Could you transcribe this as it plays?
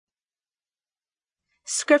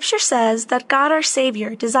Scripture says that God our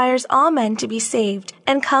Savior desires all men to be saved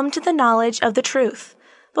and come to the knowledge of the truth.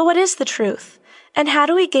 But what is the truth? And how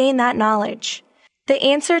do we gain that knowledge? The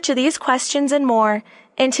answer to these questions and more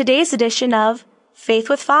in today's edition of Faith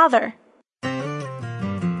with Father.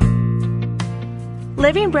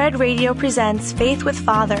 Living Bread Radio presents Faith with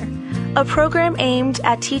Father, a program aimed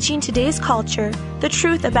at teaching today's culture the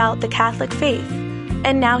truth about the Catholic faith.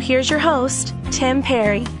 And now here's your host, Tim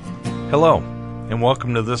Perry. Hello, and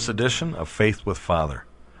welcome to this edition of Faith with Father.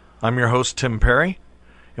 I'm your host, Tim Perry,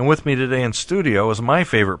 and with me today in studio is my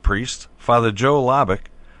favorite priest, Father Joe Labick,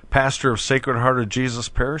 pastor of Sacred Heart of Jesus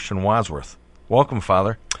Parish in Wadsworth. Welcome,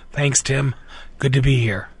 Father. Thanks, Tim. Good to be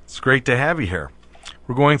here. It's great to have you here.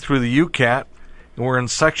 We're going through the UCAT, and we're in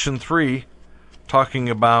Section 3, talking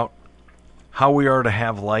about how we are to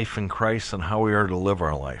have life in Christ and how we are to live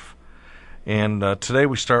our life. And today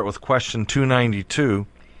we start with question 292.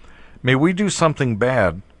 May we do something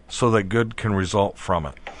bad so that good can result from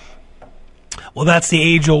it? Well, that's the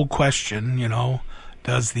age-old question,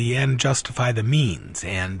 does the end justify the means?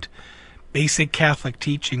 And basic Catholic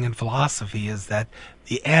teaching and philosophy is that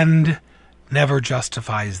the end never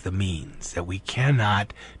justifies the means, that we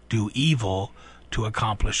cannot do evil to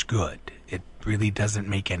accomplish good. It really doesn't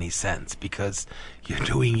make any sense because you're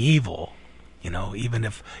doing evil. Even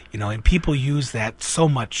if, and people use that so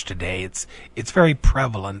much today. It's very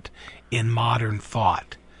prevalent in modern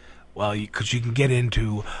thought. Well, because you can get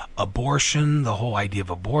into abortion, the whole idea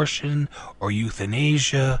of abortion, or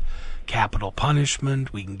euthanasia, capital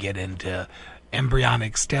punishment. We can get into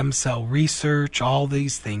embryonic stem cell research, all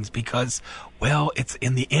these things, because, well, it's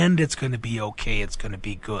in the end, it's going to be okay. It's going to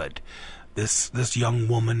be good. This young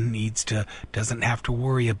woman doesn't have to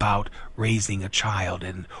worry about raising a child,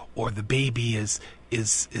 or the baby is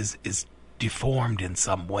deformed in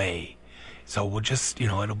some way. So we'll just,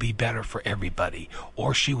 it'll be better for everybody.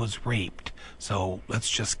 Or she was raped, so let's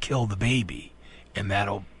just kill the baby, and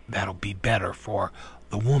that'll be better for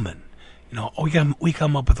the woman. We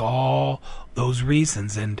come up with all those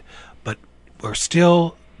reasons, but we're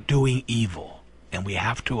still doing evil, and we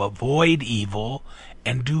have to avoid evil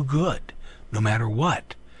and do good, no matter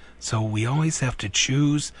what. So we always have to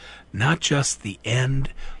choose not just the end,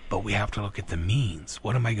 but we have to look at the means.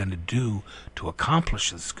 What am I going to do to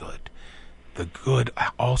accomplish this good? The good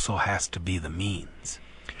also has to be the means.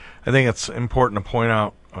 I think it's important to point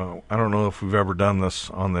out, I don't know if we've ever done this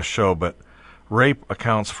on this show, but rape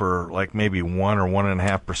accounts for like maybe 1 or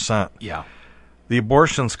 1.5%. Yeah. The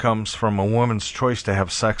abortions comes from a woman's choice to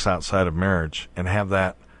have sex outside of marriage and have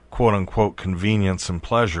that quote-unquote convenience and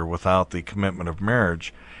pleasure without the commitment of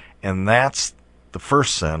marriage. And that's the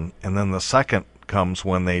first sin. And then the second comes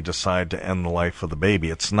when they decide to end the life of the baby.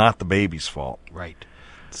 It's not the baby's fault. Right.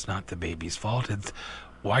 It's not the baby's fault. It's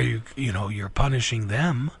why you're punishing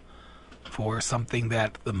them for something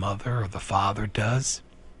that the mother or the father does.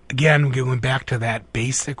 Again, going back to that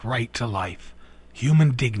basic right to life,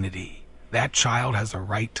 human dignity. That child has a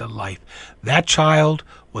right to life. That child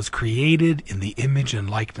was created in the image and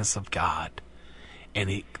likeness of God.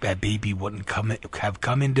 And that baby wouldn't have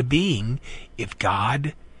come into being if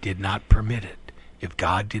God did not permit it. If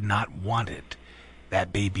God did not want it,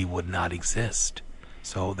 that baby would not exist.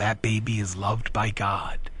 So that baby is loved by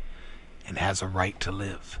God and has a right to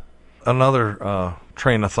live. Another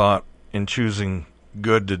train of thought in choosing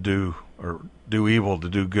good to do or do evil to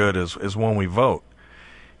do good is when we vote.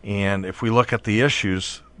 And if we look at the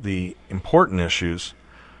issues, the important issues,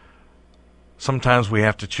 sometimes we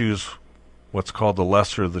have to choose what's called the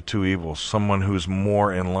lesser of the two evils, someone who's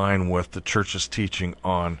more in line with the Church's teaching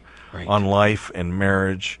on life and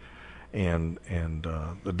marriage and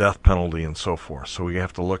the death penalty and so forth. So we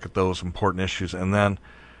have to look at those important issues and then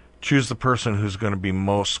choose the person who's going to be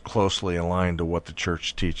most closely aligned to what the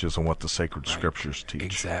Church teaches and what the sacred scriptures teach.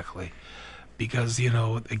 Exactly. Because,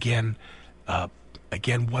 again,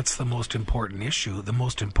 what's the most important issue? The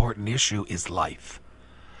most important issue is life.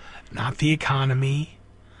 Not the economy.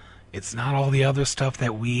 It's not all the other stuff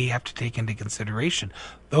that we have to take into consideration.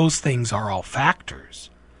 Those things are all factors.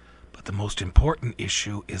 But the most important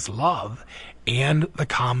issue is love and the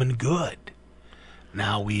common good.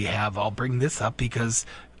 Now I'll bring this up because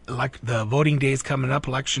like the voting day is coming up,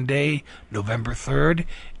 Election Day, November 3rd,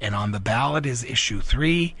 and on the ballot is issue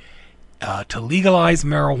 3, to legalize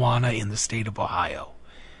marijuana in the state of Ohio.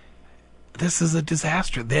 This is a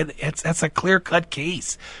disaster. That's a clear-cut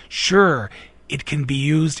case. Sure, it can be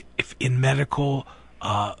used in medical,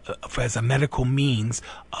 as a medical means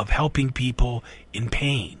of helping people in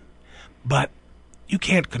pain. But you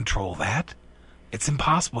can't control that. It's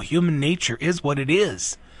impossible. Human nature is what it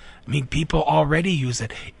is. I mean, people already use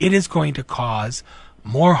it. It is going to cause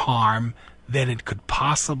more harm than it could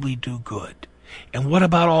possibly do good. And what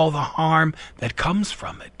about all the harm that comes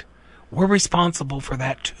from it? We're responsible for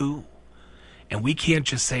that too. And we can't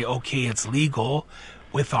just say, okay, it's legal,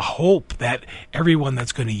 with the hope that everyone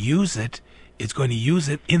that's going to use it is going to use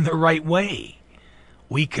it in the right way.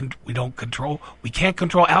 We can't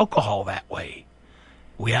control alcohol that way.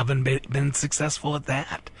 We haven't been successful at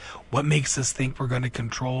that. What makes us think we're going to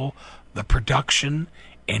control the production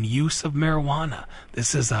and use of marijuana?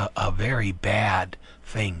 This is a very bad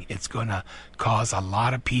thing. It's going to cause a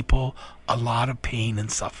lot of people a lot of pain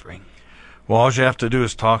and suffering. Well, all you have to do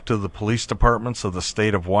is talk to the police departments of the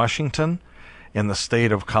state of Washington and the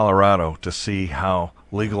state of Colorado to see how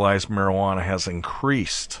legalized marijuana has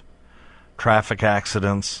increased traffic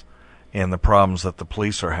accidents and the problems that the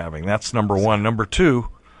police are having. That's number one. Number two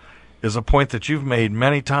is a point that you've made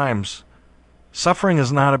many times. Suffering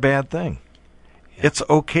is not a bad thing. Yeah. It's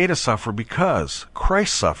okay to suffer because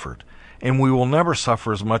Christ suffered, and we will never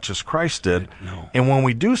suffer as much as Christ did. No. And when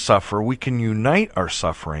we do suffer, we can unite our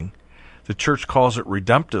suffering. The church calls it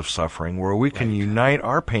redemptive suffering, where we can unite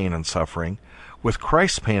our pain and suffering with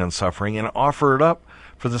Christ's pain and suffering and offer it up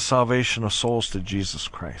for the salvation of souls to Jesus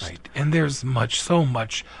Christ. Right. And there's so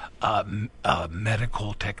much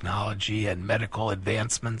medical technology and medical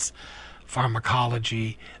advancements,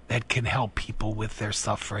 pharmacology that can help people with their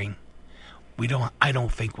suffering. I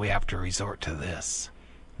don't think we have to resort to this.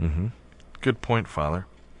 Mm-hmm. Good point, Father.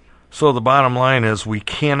 So the bottom line is we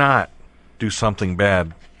cannot do something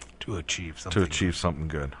bad to achieve something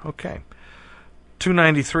good. Okay.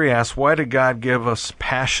 293 asks, why did God give us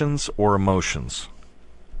passions or emotions?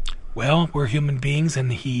 Well, we're human beings,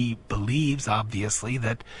 and he believes, obviously,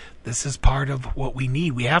 that this is part of what we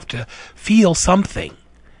need. We have to feel something.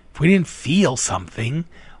 If we didn't feel something,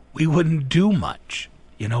 we wouldn't do much.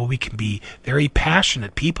 We can be very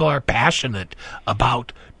passionate. People are passionate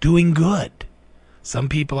about doing good. Some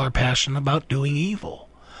people are passionate about doing evil.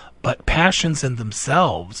 But passions in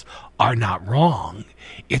themselves are not wrong.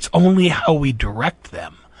 It's only how we direct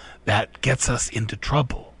them that gets us into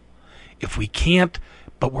trouble. If we can't,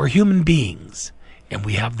 but we're human beings, and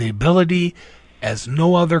we have the ability, as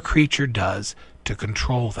no other creature does, to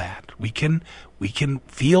control that. We can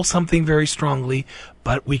feel something very strongly,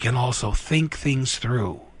 but we can also think things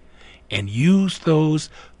through and use those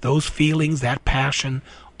feelings, that passion,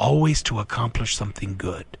 always to accomplish something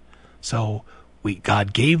good. So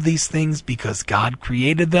God gave these things because God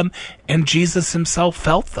created them, and Jesus himself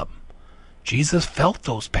felt them. Jesus felt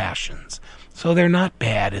those passions. So they're not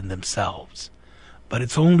bad in themselves. But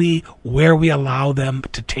it's only where we allow them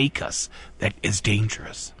to take us that is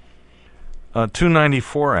dangerous.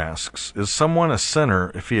 294 asks, is someone a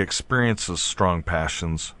sinner if he experiences strong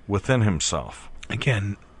passions within himself?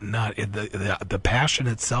 Again, not the passion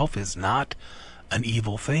itself is not an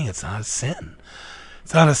evil thing. It's not a sin.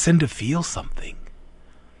 It's not a sin to feel something.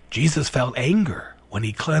 Jesus felt anger when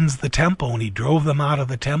he cleansed the temple, when he drove them out of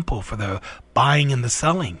the temple for the buying and the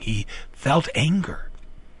selling. He felt anger.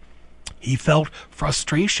 He felt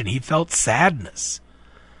frustration. He felt sadness.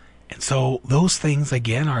 And so those things,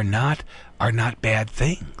 again, are not bad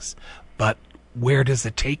things. But where does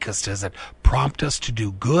it take us? Does it prompt us to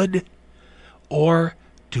do good? Or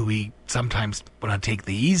do we sometimes want to take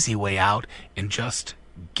the easy way out and just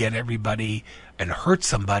get everybody and hurt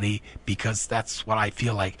somebody because that's what I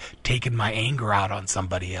feel like, taking my anger out on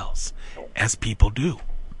somebody else, as people do?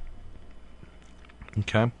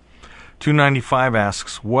 Okay. 295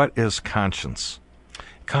 asks, what is conscience?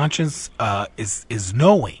 Conscience is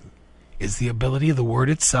knowing, is the ability. The word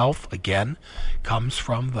itself, again, comes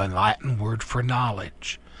from the Latin word for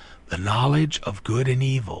knowledge. The knowledge of good and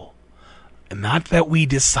evil. And not that we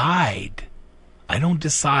decide. I don't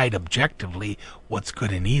decide objectively what's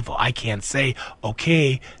good and evil. I can't say,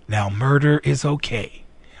 okay, now murder is okay,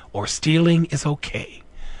 or stealing is okay.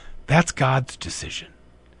 That's God's decision.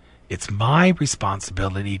 It's my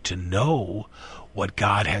responsibility to know what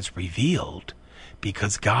God has revealed,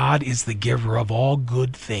 because God is the giver of all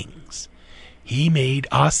good things. He made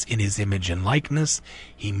us in his image and likeness.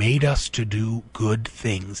 He made us to do good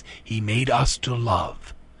things. He made us to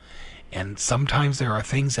love. And sometimes there are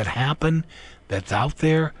things that happen that's out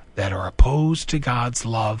there that are opposed to God's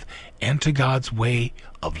love and to God's way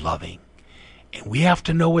of loving. And we have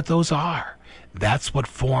to know what those are. That's what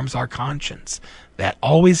forms our conscience. That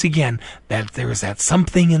always, again, that there is that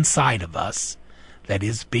something inside of us that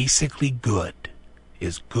is basically good,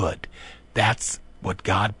 is good. That's what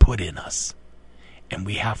God put in us. And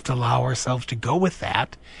we have to allow ourselves to go with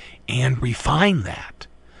that and refine that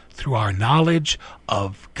through our knowledge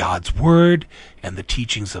of God's Word and the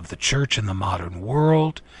teachings of the church in the modern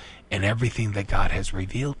world, and everything that God has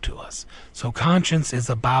revealed to us. So conscience is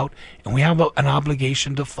about, and we have an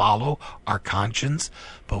obligation to follow our conscience,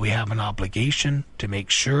 but we have an obligation to make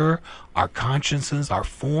sure our consciences are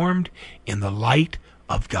formed in the light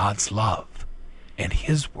of God's love and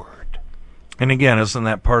His Word. And again, isn't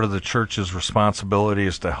that part of the church's responsibility,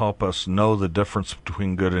 is to help us know the difference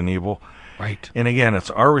between good and evil? Right. And again, it's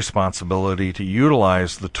our responsibility to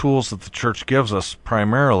utilize the tools that the church gives us,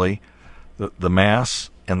 primarily the Mass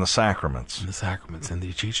and the sacraments. And the sacraments, and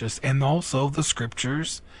they teach us, and also the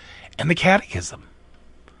Scriptures and the Catechism.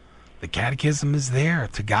 The Catechism is there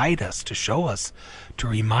to guide us, to show us, to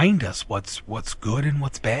remind us what's good and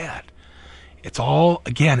what's bad. It's all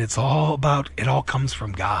about, it all comes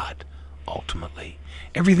from God, ultimately.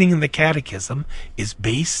 Everything in the Catechism is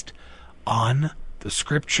based on the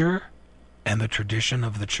Scripture and the tradition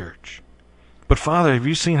of the Church. But Father, have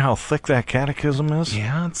you seen how thick that catechism is?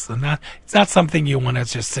 Yeah, it's not something you want to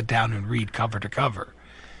just sit down and read cover to cover.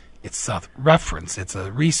 It's a reference, it's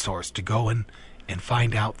a resource to go and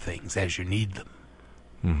find out things as you need them.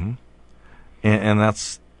 Mm-hmm. And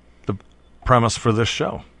that's the premise for this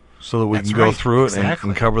show, so that we That's can go right. through it Exactly.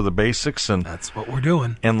 and cover the basics, and That's what we're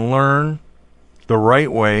doing. and learn the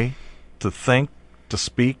right way to think, to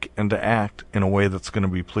speak, and to act in a way that's going to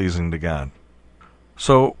be pleasing to God.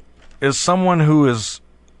 So, is someone who is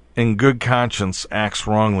in good conscience acts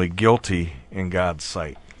wrongly guilty in God's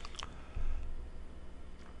sight?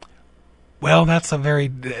 Well, that's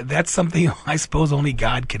something I suppose only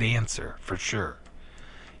God could answer, for sure.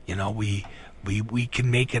 You know, we can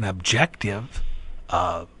make an objective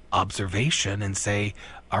observation and say,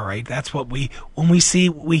 all right, that's what we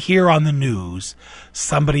hear on the news,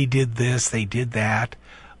 somebody did this, they did that,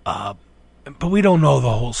 but we don't know the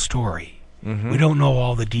whole story. Mm-hmm. We don't know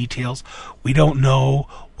all the details. We don't know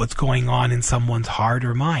what's going on in someone's heart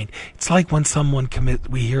or mind. It's like when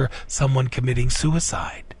we hear someone committing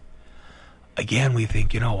suicide. Again, we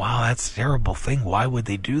think, wow, that's a terrible thing. Why would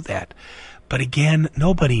they do that? But again,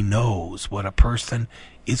 nobody knows what a person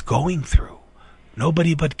is going through.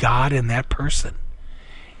 Nobody but God and that person.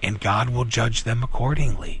 And God will judge them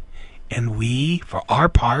accordingly. And we, for our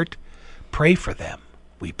part, pray for them.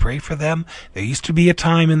 We pray for them. There used to be a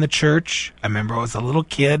time in the church, I remember I was a little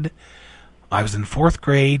kid, I was in 4th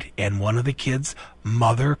grade, and one of the kids'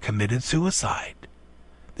 mother committed suicide.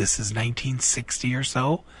 This is 1960 or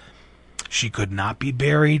so. She could not be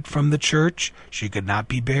buried from the church. She could not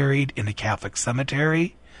be buried in a Catholic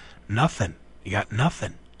cemetery. Nothing. You got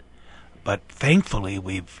nothing. But thankfully,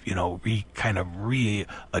 we've, kind of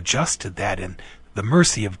readjusted that, and the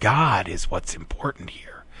mercy of God is what's important here.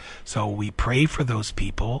 So we pray for those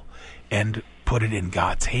people and put it in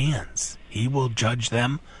God's hands. He will judge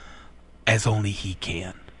them as only He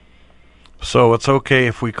can. So it's okay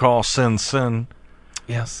if we call sin sin.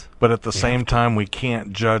 Yes. But at the same time, we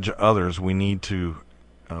can't judge others. We need to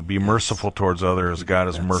be merciful towards others as God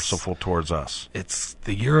is merciful towards us. It's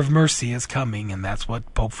the year of mercy is coming, and that's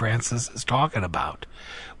what Pope Francis is talking about.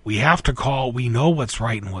 We have to we know what's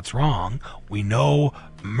right and what's wrong. We know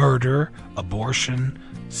murder, abortion,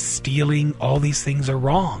 stealing, all these things are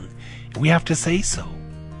wrong. We have to say so.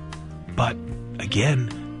 But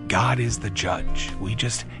again, God is the judge. We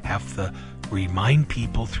just have to remind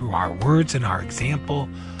people through our words and our example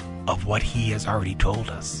of what He has already told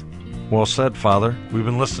us. Well said, Father. We've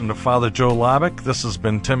been listening to Father Joe Labick. This has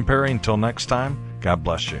been Tim Perry. Until next time, God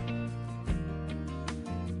bless you.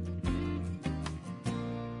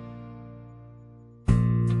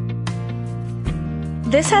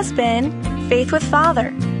 This has been Faith with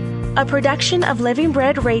Father, a production of Living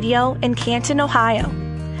Bread Radio in Canton, Ohio.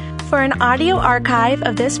 For an audio archive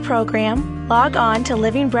of this program, log on to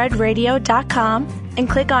livingbreadradio.com and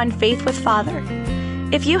click on Faith with Father.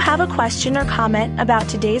 If you have a question or comment about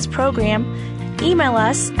today's program, email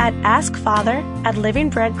us at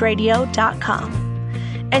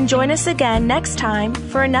askfather@livingbreadradio.com. And join us again next time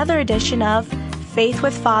for another edition of Faith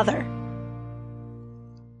with Father.